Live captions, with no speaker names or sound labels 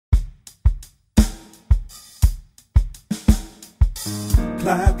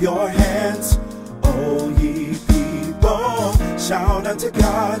Clap your hands, O ye people. Shout unto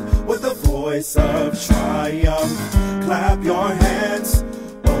God with the voice of triumph. Clap your hands,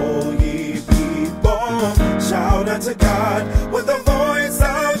 O ye people. Shout unto God with the voice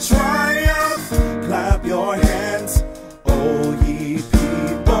of triumph. Clap your hands, O ye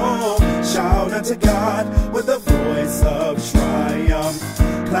people. Shout unto God with the voice of triumph.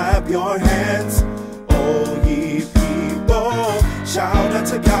 Clap your hands, O ye people. Shout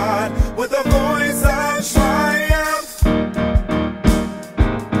unto God with the voice of triumph.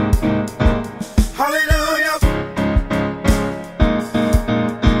 Hallelujah.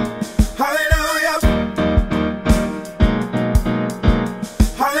 Hallelujah.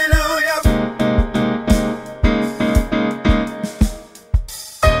 Hallelujah.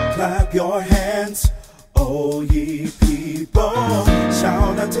 Clap your hands, O ye people.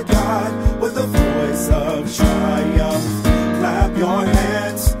 Shout unto God with the voice of triumph. Clap your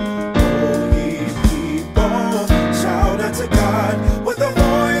hands,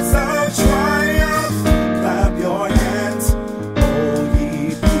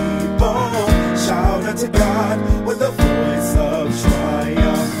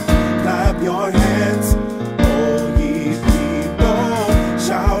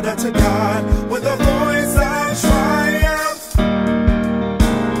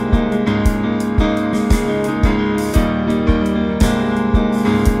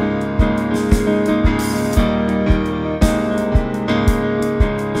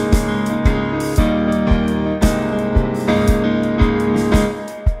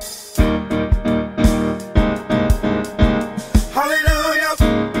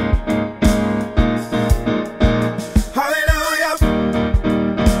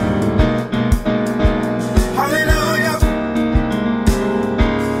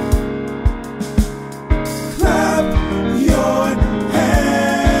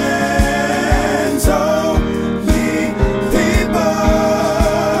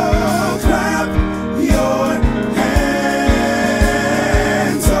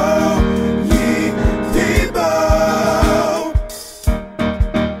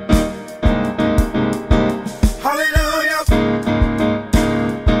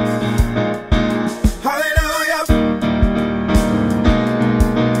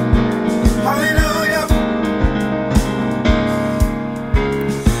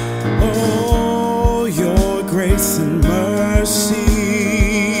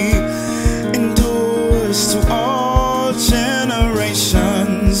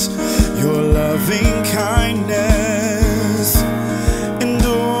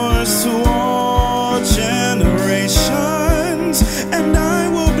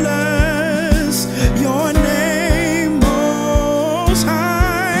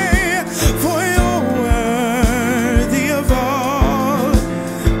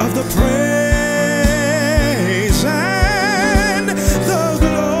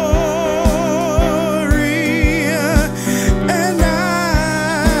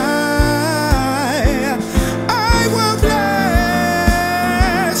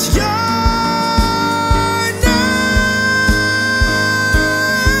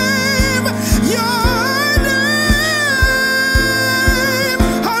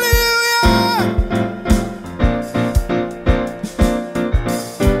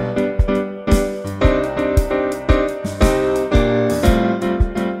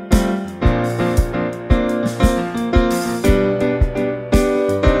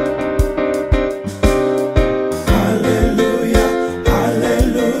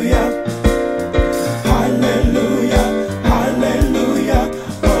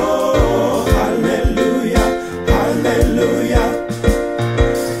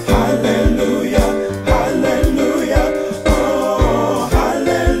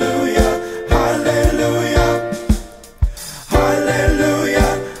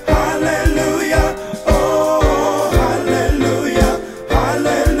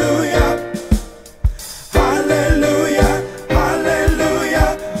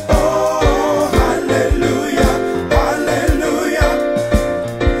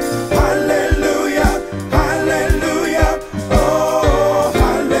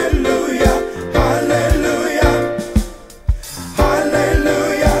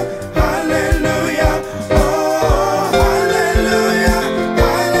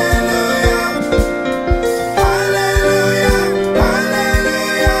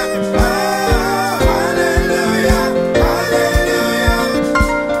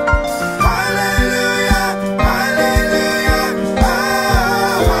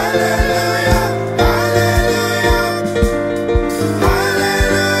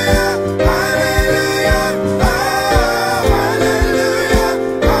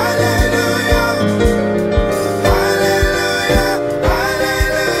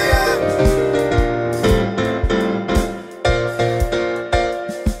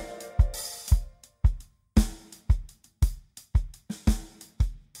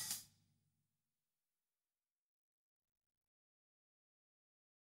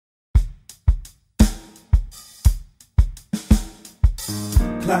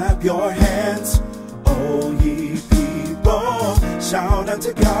 Clap your hands, O ye people. Shout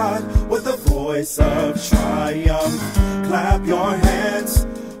unto God with the voice of triumph. Clap your hands,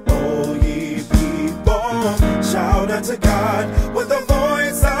 O ye people. Shout unto God with the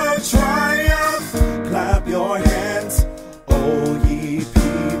voice of triumph. Clap your hands, O ye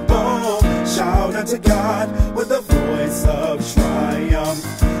people. Shout unto God with the voice of triumph.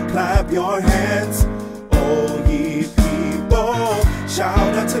 Clap your hands, O ye people.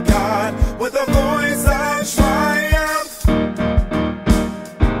 Shout unto God with the voice of triumph.